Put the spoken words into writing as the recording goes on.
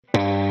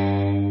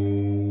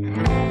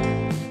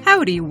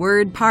Howdy,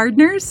 word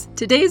pardners!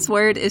 Today's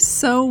word is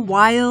so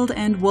wild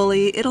and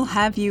woolly it'll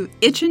have you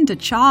itching to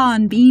chaw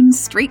on beans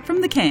straight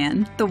from the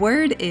can. The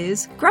word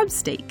is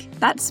grubstake.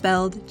 That's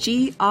spelled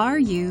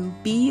G-R-U-B-S-T-A-K-E.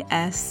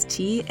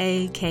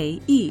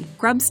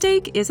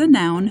 Grubstake is a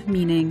noun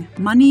meaning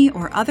money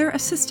or other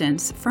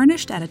assistance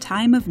furnished at a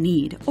time of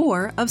need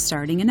or of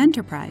starting an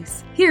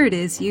enterprise. Here it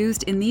is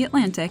used in the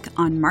Atlantic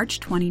on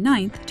March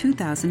 29,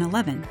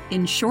 2011.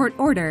 In short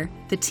order,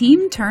 the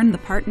team turned the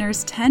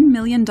partners' $10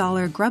 million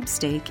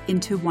grubstake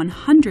into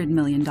 $100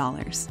 million.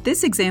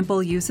 This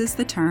example uses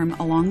the term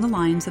along the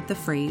lines of the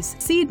phrase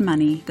seed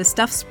money, the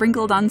stuff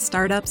sprinkled on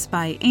startups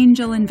by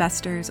angel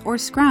investors or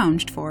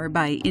scrounged for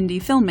by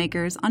indie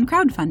filmmakers on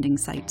crowdfunding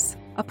sites.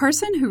 A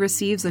person who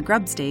receives a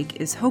grubstake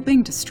is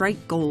hoping to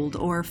strike gold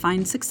or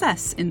find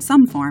success in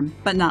some form,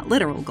 but not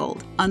literal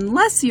gold,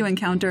 unless you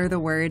encounter the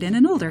word in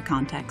an older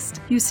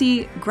context. You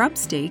see,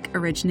 grubstake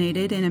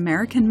originated in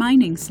American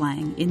mining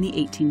slang in the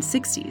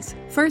 1860s,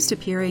 first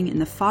appearing in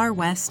the far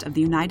west of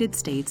the United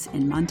States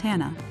in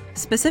Montana.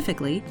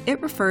 Specifically,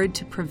 it referred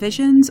to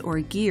provisions or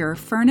gear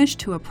furnished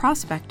to a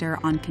prospector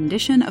on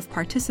condition of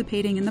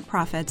participating in the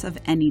profits of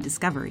any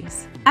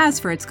discoveries. As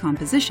for its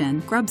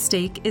composition,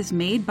 grubstake is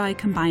made by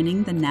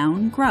combining the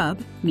noun grub,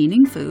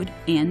 meaning food,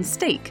 and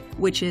stake,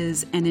 which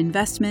is an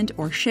investment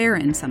or share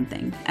in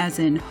something, as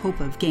in hope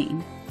of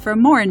gain. For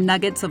more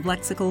nuggets of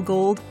lexical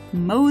gold,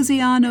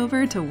 mosey on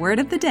over to Word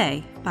of the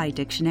Day by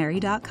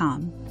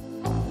Dictionary.com.